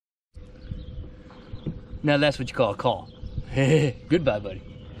Now that's what you call a call. Goodbye, buddy.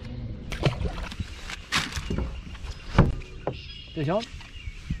 Fish on?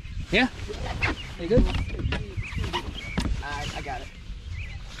 Yeah? You good? I got it.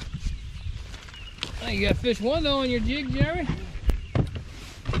 Oh, you got fish one though on your jig, Jeremy?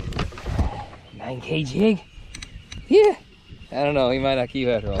 9K jig? Yeah. I don't know, he might not keep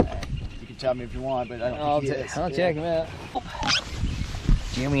after all. You can tell me if you want, but I don't think he is. I'll check him out.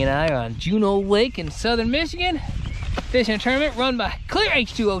 Jeremy and I are on Juno Lake in southern Michigan, fishing a tournament run by Clear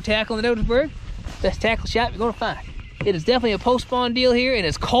H2O Tackle in the Notisburg. Best tackle shop you're gonna find. It is definitely a post-spawn deal here, and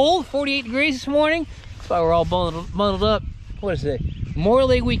it's cold, 48 degrees this morning. That's why we're all bundled up. What is it? Memorial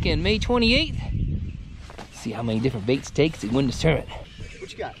Day weekend, May 28th. Let's see how many different baits it takes to win this tournament.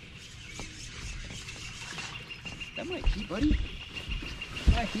 What you got? That might keep, buddy.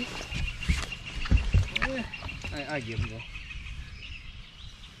 I keep. Yeah, I give him though.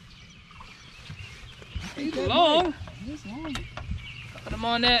 He's long. He's long. Put him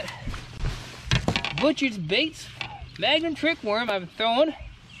on that Butcher's Baits Magnum Trick Worm I've been throwing.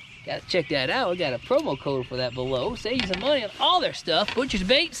 Gotta check that out. We got a promo code for that below. Save you some money on all their stuff. Butcher's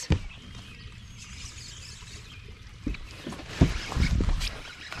Baits.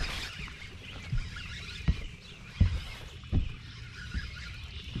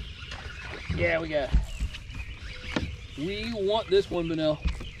 Yeah, we want this one, Bunnell.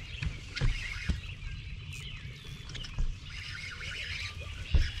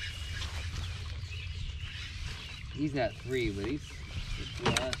 He's not 3, but he's,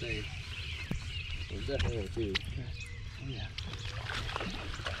 I'd say, well, definitely 2. Oh, yeah.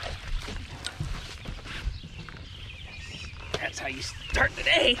 That's how you start the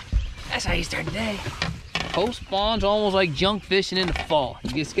day. That's how you start the day. Post spawn's almost like junk fishing in the fall.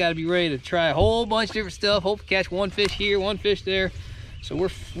 You just gotta be ready to try a whole bunch of different stuff. Hope to catch one fish here, one fish there. So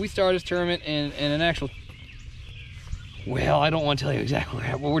we started this tournament and an actual, well, I don't want to tell you exactly where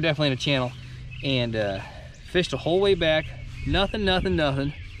we're at, but we're definitely in a channel. And fished the whole way back, nothing.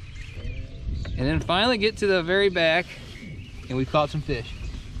 And then finally get to the very back and we caught some fish.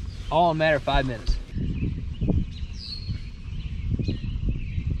 All in a matter of 5 minutes.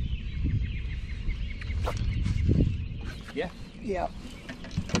 Yeah? Yeah.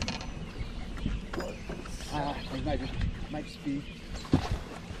 It might just be.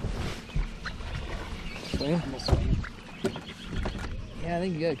 Swing? Yeah, I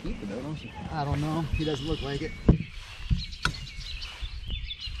think you gotta keep it though, don't you? I don't know. He doesn't look like it.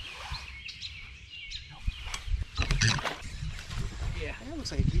 Yeah, that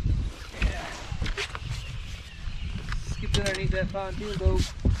looks like a keep it. Yeah. Skipped underneath that pontoon boat.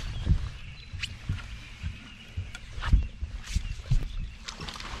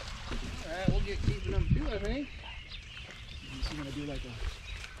 Alright, we'll get keeping number 2, I think. Is he gonna do like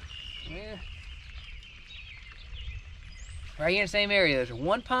a... Yeah. Right here in the same area, there's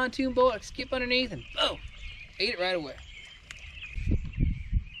one pontoon boat I can skip underneath and boom, ate it right away.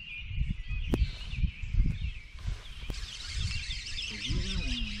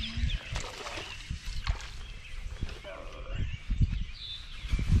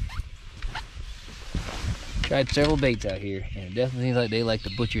 Tried several baits out here, and it definitely seems like they like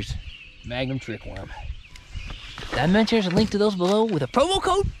the Butcher's Magnum Trick Worm. Did I mention there's a link to those below with a promo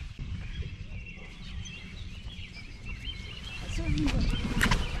code?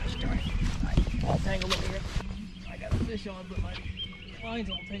 All tangled up here. I got a fish on, but my line's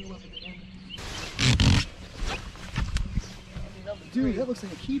all tangled up at the end. Dude, that looks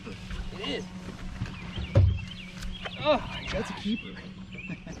like a keeper. It is. Oh, that's a keeper.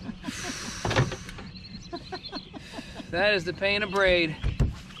 That is the pain of braid.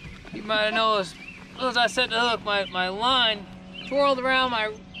 You might have noticed, as I set the hook, my line twirled around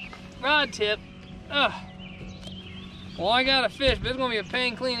my rod tip. Ugh. Well, I got a fish, but it's gonna be a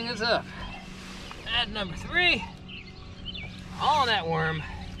pain cleaning this up. That's number 3. All that worm.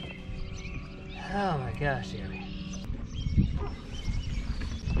 Oh my gosh, Jeremy.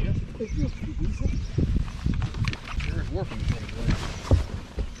 It feels pretty decent. Sure is working the thing.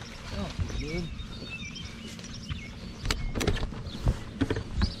 Oh, good.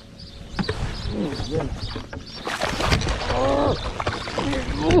 Oh,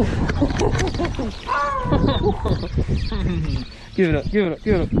 goodness. Give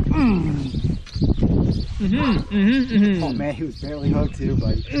it up. Oh man, he was barely hooked too,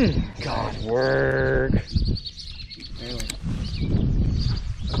 buddy. God, work. Barely.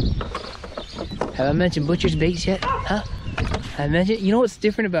 Have I mentioned Butcher's Baits yet? Huh? I mentioned, you know what's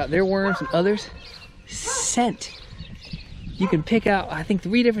different about their worms and others? Scent. You can pick out, I think,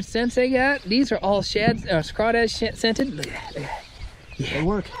 3 different scents they got. These are all crawdad scented. Look at that. Yeah. They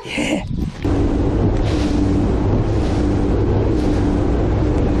work. Yeah.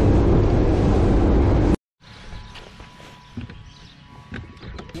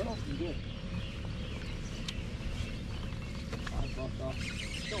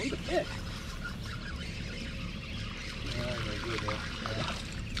 Don't eat a fish. Yeah, very good there.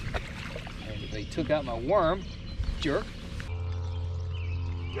 And they took out my worm. Jerk.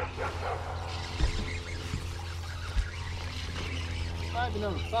 Might be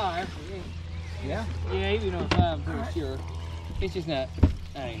number 5. Yeah? Yeah, he'd be number 5, I'm pretty sure. It's just not,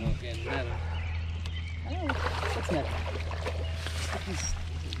 I don't know if it's not What's that? he's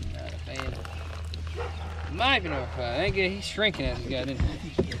not a fan. Might be number 5. I think he's shrinking as he got in.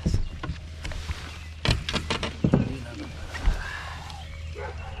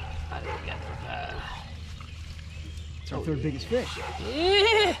 It's our 3rd biggest fish.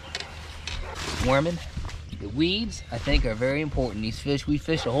 Yeah. Worming. The weeds, I think, are very important. These fish, we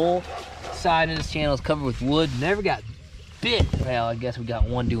fished a whole side of this channel is covered with wood. Never got bit. Well, I guess we got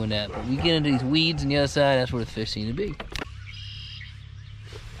one doing that. But we get into these weeds on the other side, that's where the fish seem to be.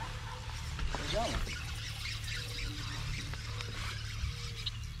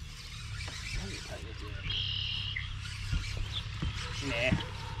 Nah.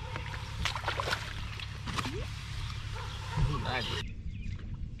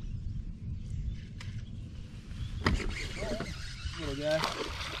 Little guy.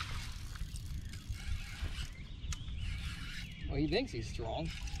 Well, he thinks he's strong.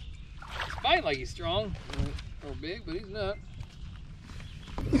 He's fighting like he's strong or big, but he's not.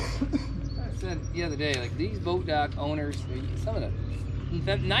 I said the other day, like these boat dock owners, some of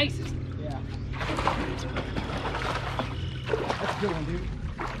the nicest. Yeah. That's a good one, dude.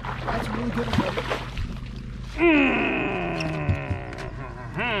 That's a really good one, buddy.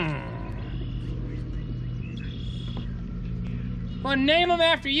 Well, name them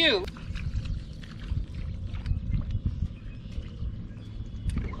after you.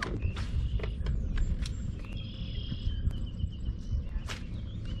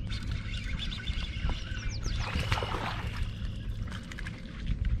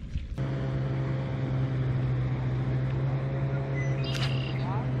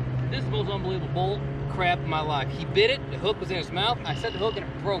 This is the most unbelievable bull crap in my life. He bit it, the hook was in his mouth, I set the hook and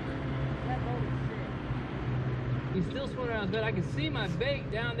it broke. He's still swimming around his bed. I can see my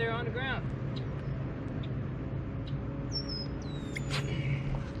bait down there on the ground.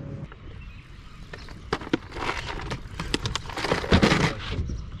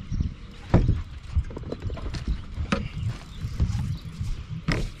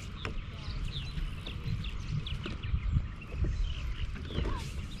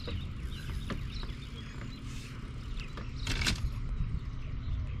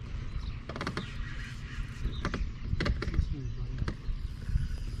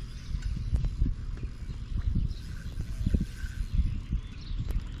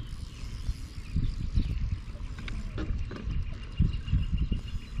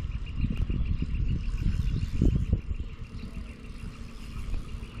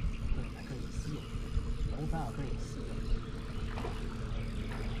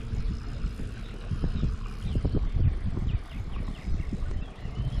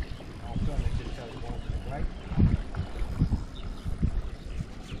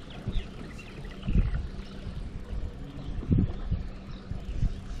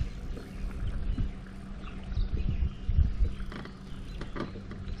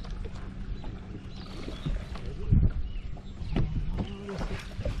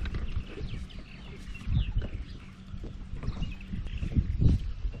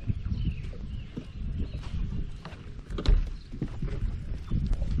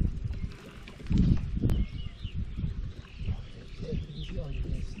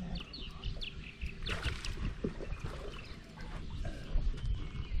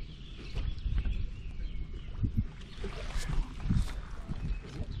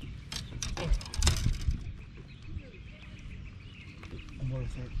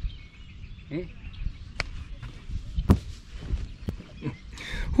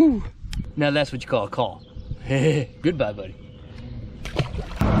 Whew. Now that's what you call a call. Goodbye, buddy.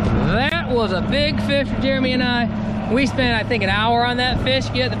 That was a big fish for Jeremy and I. We spent, I think, an hour on that fish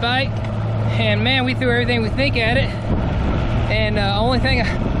to get the bite. And man, we threw everything we think at it. And only thing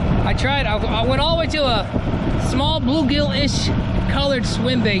I tried, I went all the way to a small bluegill-ish colored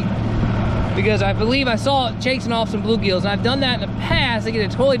swim bait, because I believe I saw it chasing off some bluegills, and I've done that in the past to get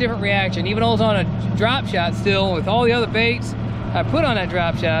a totally different reaction. Even though it's on a drop shot still, with all the other baits I put on that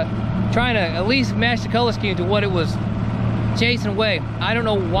drop shot, trying to at least match the color scheme to what it was chasing away. I don't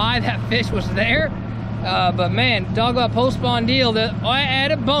know why that fish was there, but man, talk about post-spawn deal. The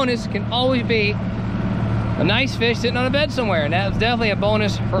added bonus can always be a nice fish sitting on a bed somewhere, and that's definitely a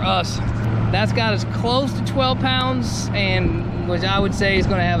bonus for us. That's got us close to 12 pounds, and which I would say is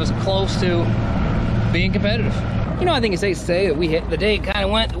going to have us close to being competitive. You know, I think it's safe to say that the day kind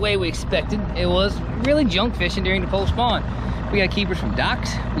of went the way we expected. It was really junk fishing during the post spawn. We got keepers from docks,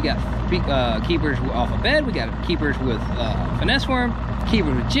 we got keepers off a bed, we got keepers with finesse worm,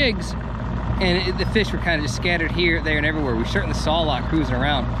 keepers with jigs, and the fish were kind of just scattered here, there, and everywhere. We certainly saw a lot cruising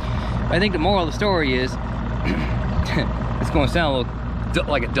around. But I think the moral of the story is, it's going to sound a little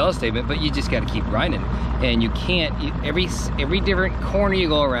like a dull statement, but you just got to keep grinding. And you can't, every different corner you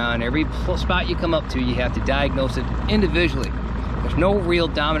go around, every spot you come up to, you have to diagnose it individually. There's no real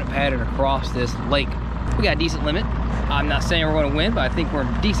dominant pattern across this lake. We got a decent limit. I'm not saying we're going to win, but I think we're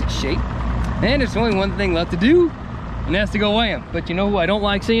in decent shape. And there's only one thing left to do, and that's to go weigh him. But you know who I don't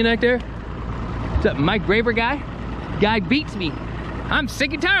like seeing back there? What's that Mike Graber guy? Guy beats me. I'm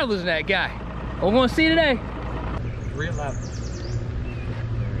sick and tired of losing that guy. What we want to see today? 311.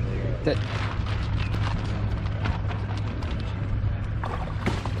 That.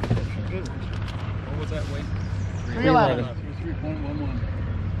 What was that weight? 311. 3.11.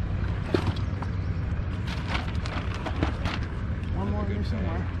 One more here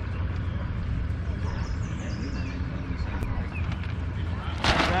somewhere.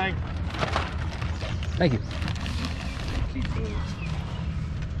 Bag. Thank you.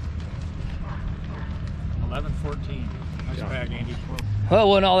 11-14. Nice bag, Andy. Well, it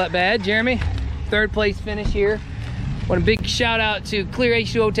wasn't all that bad, Jeremy. Third place finish here. Want a big shout out to Clear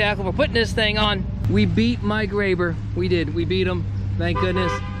H2O Tackle for putting this thing on. We beat Mike Graber. We did. We beat him. Thank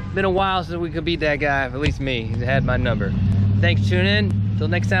goodness. Been a while since we could beat that guy. At least me. He had my number. Thanks for tuning in. Until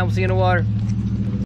next time, we'll see you in the water.